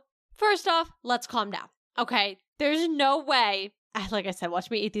 So, first off, let's calm down. Okay, there's no way, like I said, watch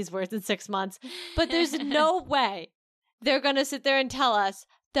me eat these words in 6 months, but there's no way they're going to sit there and tell us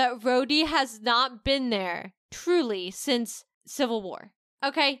that Rhodey has not been there truly since Civil War.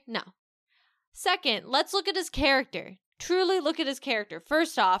 Okay? No. Second, let's look at his character. Truly look at his character.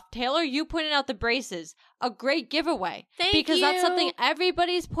 First off, Taylor, you pointed out the braces. A great giveaway. Thank you. Because that's something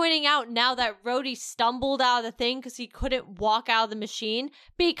everybody's pointing out now that Rhodey stumbled out of the thing because he couldn't walk out of the machine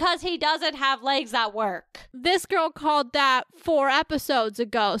because he doesn't have legs that work. This girl called that 4 episodes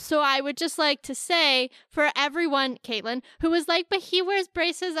ago. So I would just like to say for everyone, Caitlin, who was like, but he wears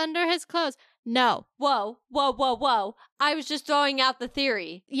braces under his clothes. No. Whoa. I was just throwing out the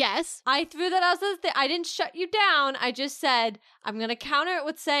theory. Yes. I threw that out as I didn't shut you down. I just said, I'm going to counter it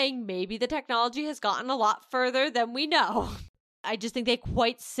with saying maybe the technology has gotten a lot further than we know. I just think they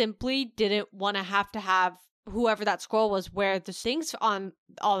quite simply didn't want to have whoever that Skrull was wear the things on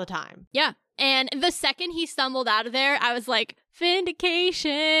all the time. Yeah. And the second he stumbled out of there, I was like,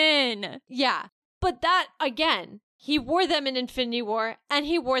 vindication. Yeah. But that, again, he wore them in Infinity War, and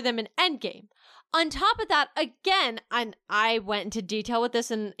he wore them in Endgame. On top of that, again, and I went into detail with this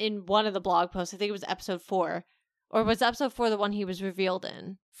in one of the blog posts. I think it was episode 4. Or was episode 4 the one he was revealed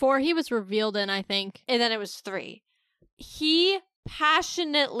in? 4 he was revealed in, I think. And then it was 3. He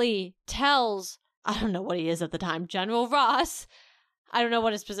passionately tells, I don't know what he is at the time, General Ross. I don't know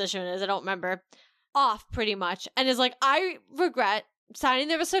what his position is. I don't remember. Off, pretty much. And is like, I regret signing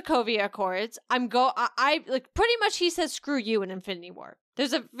the Sokovia Accords. I pretty much he says screw you in Infinity War.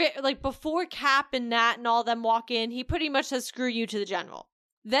 There's before Cap and Nat and all them walk in, he pretty much says screw you to the general.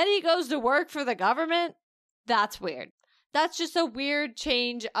 Then he goes to work for the government. That's weird. That's just a weird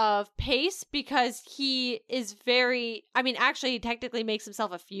change of pace because he is actually he technically makes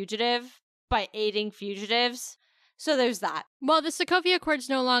himself a fugitive by aiding fugitives. So there's that. Well, the Sokovia Accords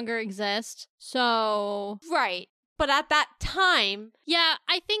no longer exist. So right. But at that time... Yeah,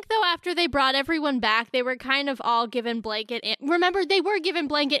 I think, though, after they brought everyone back, they were kind of all given remember, they were given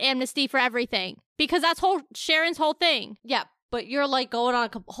blanket amnesty for everything. Because that's Sharon's whole thing. Yeah, but you're, going on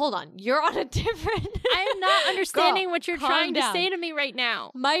hold on. You're on a different... I am not understanding what you're trying to say to me right now.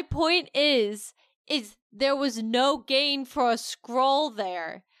 My point is there was no gain for a Skrull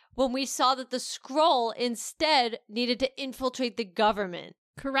there when we saw that the Skrull instead needed to infiltrate the government.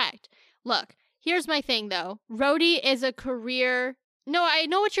 Correct. Look. Here's my thing, though. Rhodey is a career... No, I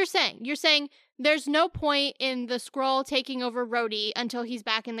know what you're saying. You're saying there's no point in the Skrull taking over Rhodey until he's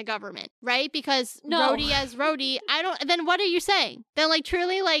back in the government, right? Because Rhodey as Rhodey, then what are you saying? Then, like,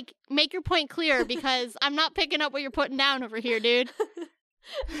 truly, like, make your point clear, because I'm not picking up what you're putting down over here, dude.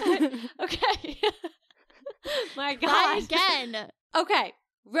 Okay. My God. Try again. Okay.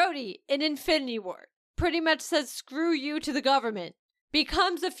 Rhodey in Infinity War pretty much says screw you to the government,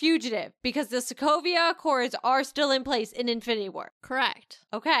 becomes a fugitive because the Sokovia Accords are still in place in Infinity War. Correct.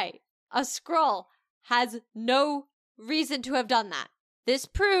 Okay. A Skrull has no reason to have done that. This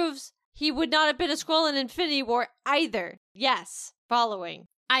proves he would not have been a Skrull in Infinity War either. Yes. Following.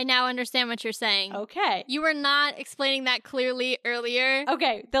 I now understand what you're saying. Okay. You were not explaining that clearly earlier.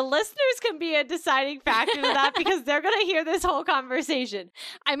 Okay, the listeners can be a deciding factor to that because they're going to hear this whole conversation.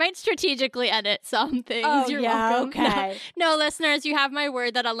 I might strategically edit some things. Oh, You're yeah, welcome. okay. No, listeners, you have my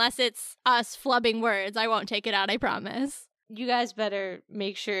word that unless it's us flubbing words, I won't take it out, I promise. You guys better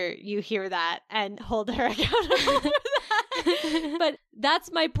make sure you hear that and hold her accountable for that. But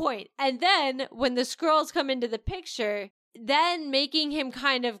that's my point. And then when the Skrulls come into the picture, then making him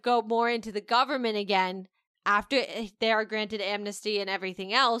kind of go more into the government again after they are granted amnesty and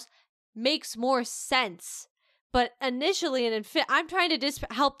everything else makes more sense. But initially, I'm trying to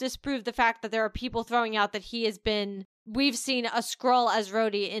help disprove the fact that there are people throwing out that we've seen a Skrull as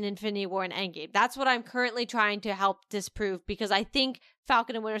Rhodey in Infinity War and Endgame. That's what I'm currently trying to help disprove, because I think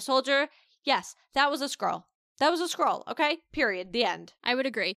Falcon and Winter Soldier, yes, that was a Skrull. That was a Skrull, okay? Period. The end. I would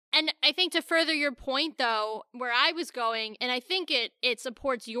agree. And I think to further your point, though, where I was going, and I think it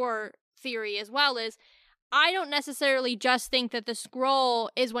supports your theory as well, is I don't necessarily just think that the Skrull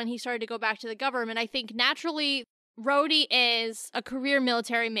is when he started to go back to the government. I think naturally Rhodey is a career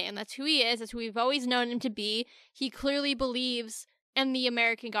military man. That's who he is. That's who we've always known him to be. He clearly believes in the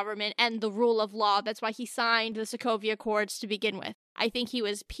American government and the rule of law. That's why he signed the Sokovia Accords to begin with. I think he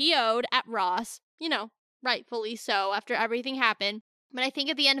was PO'd at Ross, rightfully so, after everything happened. But I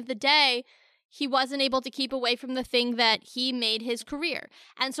think at the end of the day, he wasn't able to keep away from the thing that he made his career.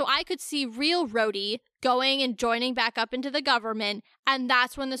 And so I could see real Rhodey going and joining back up into the government, and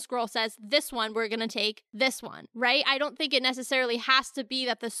that's when the Skrull says, this one, we're going to take this one, right? I don't think it necessarily has to be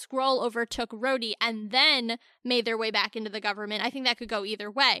that the Skrull overtook Rhodey and then made their way back into the government. I think that could go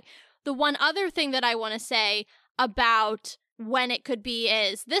either way. The one other thing that I want to say about when it could be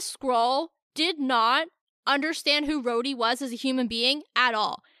is this Skrull did not understand who Rhodey was as a human being at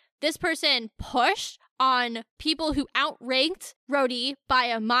all. This person pushed on people who outranked Rhodey by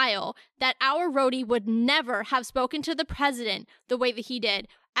a mile that our Rhodey would never have spoken to the president the way that he did.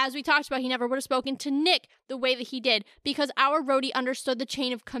 As we talked about, he never would have spoken to Nick the way that he did, because our Rhodey understood the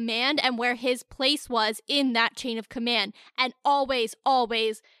chain of command and where his place was in that chain of command, and always,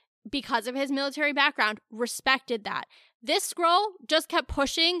 because of his military background, respected that. This Skrull just kept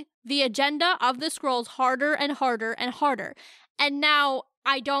pushing the agenda of the Skrulls harder and harder and harder. And now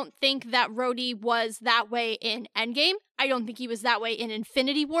I don't think that Rhodey was that way in Endgame. I don't think he was that way in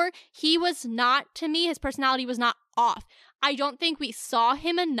Infinity War. He was not, to me, his personality was not off. I don't think we saw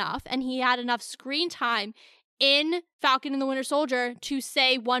him enough, and he had enough screen time in Falcon and the Winter Soldier to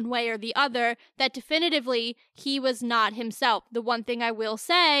say one way or the other that definitively he was not himself. The one thing I will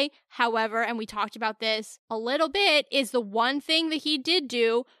say, however, and we talked about this a little bit, is the one thing that he did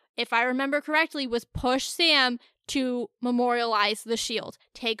do, if I remember correctly, was push Sam to memorialize the shield.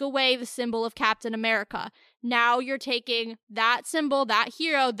 Take away the symbol of Captain America. Now you're taking that symbol, that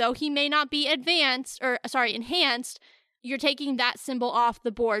hero, though he may not be enhanced, you're taking that symbol off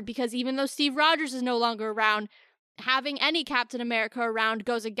the board, because even though Steve Rogers is no longer around, having any Captain America around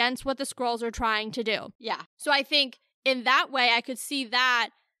goes against what the Skrulls are trying to do. Yeah. So I think in that way, I could see that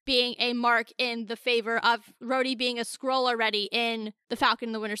being a mark in the favor of Rhodey being a Skrull already in the Falcon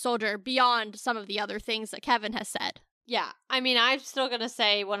and the Winter Soldier, beyond some of the other things that Kevin has said. Yeah, I mean, I'm still going to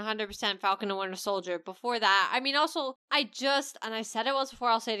say 100% Falcon and Winter Soldier. Before that, I mean, also, and I said it once before,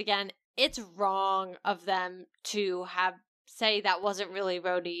 I'll say it again, it's wrong of them to say that wasn't really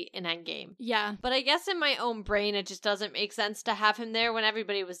Rhodey in Endgame. Yeah. But I guess in my own brain, it just doesn't make sense to have him there when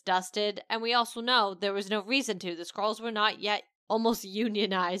everybody was dusted. And we also know there was no reason to. The Skrulls were not yet almost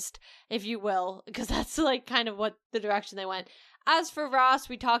unionized, if you will, because that's like kind of what the direction they went. As for Ross,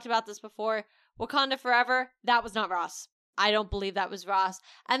 we talked about this before. Wakanda Forever, that was not Ross. I don't believe that was Ross.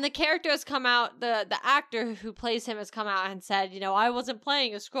 And the character has come out, the actor who plays him has come out and said, I wasn't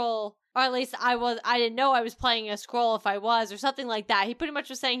playing a Skrull, or at least I didn't know I was playing a Skrull if I was, or something like that. He pretty much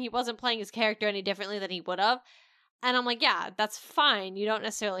was saying he wasn't playing his character any differently than he would have. And I'm like, yeah, that's fine. You don't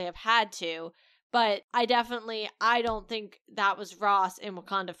necessarily have had to. But I don't think that was Ross in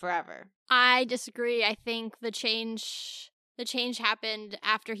Wakanda Forever. I disagree. I think the change happened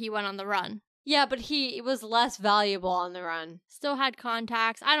after he went on the run. Yeah, but he was less valuable on the run. Still had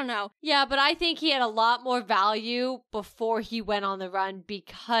contacts. I don't know. Yeah, but I think he had a lot more value before he went on the run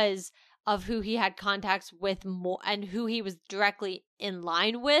because of who he had contacts with more and who he was directly in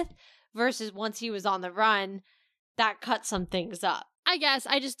line with versus once he was on the run, that cut some things up. I guess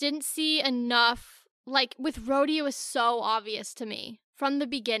I just didn't see enough. Like with Rhodey, it was so obvious to me from the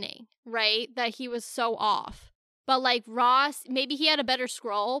beginning, right? That he was so off. But like Ross, maybe he had a better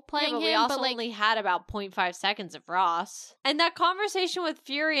scroll playing but him. we also but like, only had about 0.5 seconds of Ross. And that conversation with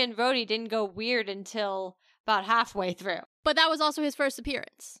Fury and Rhodey didn't go weird until about halfway through. but that was also his first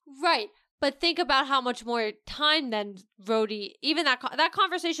appearance. Right. But think about how much more time than Rhodey, even that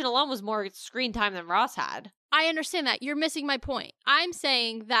conversation alone was more screen time than Ross had. I understand that. You're missing my point. I'm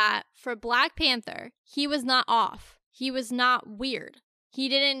saying that for Black Panther, he was not off. He was not weird. He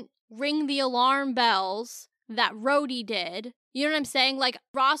didn't ring the alarm bells that Rhodey did. You know what I'm saying? Like,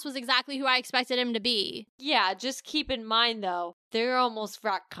 Ross was exactly who I expected him to be. Yeah, just keep in mind, though, they're almost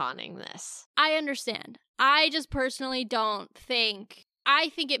retconning this. I understand. I just personally don't think... I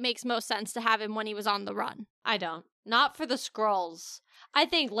think it makes most sense to have him when he was on the run. I don't. Not for the Skrulls. I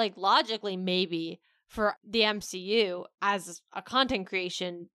think, like, logically, maybe for the MCU as a content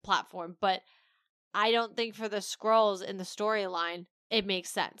creation platform, but I don't think for the Skrulls in the storyline, it makes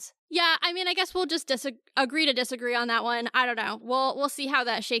sense. Yeah, I mean, I guess we'll just agree to disagree on that one. I don't know. We'll see how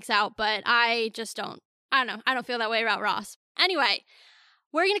that shakes out, but I just don't. I don't know. I don't feel that way about Ross. Anyway,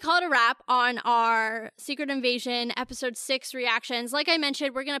 we're going to call it a wrap on our Secret Invasion Episode 6 reactions. Like I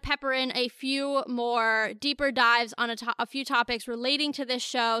mentioned, we're going to pepper in a few more deeper dives on a few topics relating to this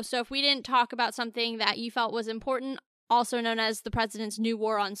show. So if we didn't talk about something that you felt was important, also known as the President's New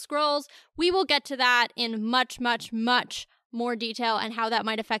War on Skrulls, we will get to that in much, much, much more detail and how that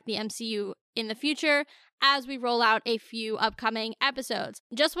might affect the MCU in the future as we roll out a few upcoming episodes.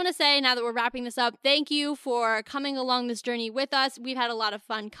 Just want to say, now that we're wrapping this up, thank you for coming along this journey with us. We've had a lot of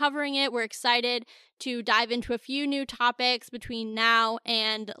fun covering it. We're excited to dive into a few new topics between now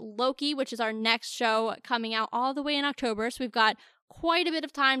and Loki, which is our next show coming out all the way in October. So we've got quite a bit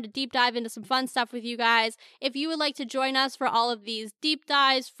of time to deep dive into some fun stuff with you guys. If you would like to join us for all of these deep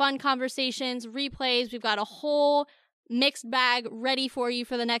dives, fun conversations, replays, we've got a whole mixed bag ready for you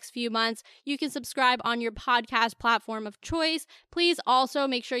for the next few months. You can subscribe on your podcast platform of choice. Please also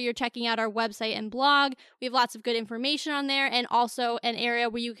make sure you're checking out our website and blog. We have lots of good information on there and also an area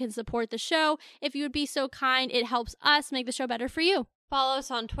where you can support the show. If you would be so kind, it helps us make the show better for you. Follow us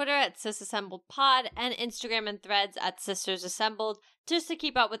on Twitter at SisAssembledPod and Instagram and Threads at SistersAssembled just to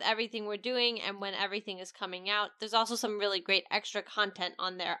keep up with everything we're doing and when everything is coming out. There's also some really great extra content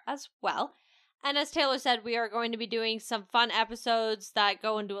on there as well. And as Taylor said, we are going to be doing some fun episodes that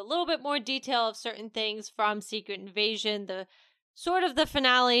go into a little bit more detail of certain things from Secret Invasion, the sort of the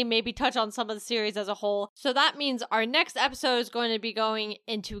finale, maybe touch on some of the series as a whole. So that means our next episode is going to be going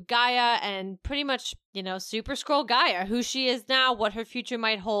into Gaia and pretty much, Super Skrull Gaia, who she is now, what her future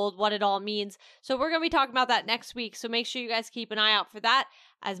might hold, what it all means. So we're going to be talking about that next week. So make sure you guys keep an eye out for that,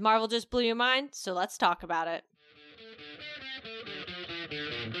 as Marvel just blew your mind. So let's talk about it.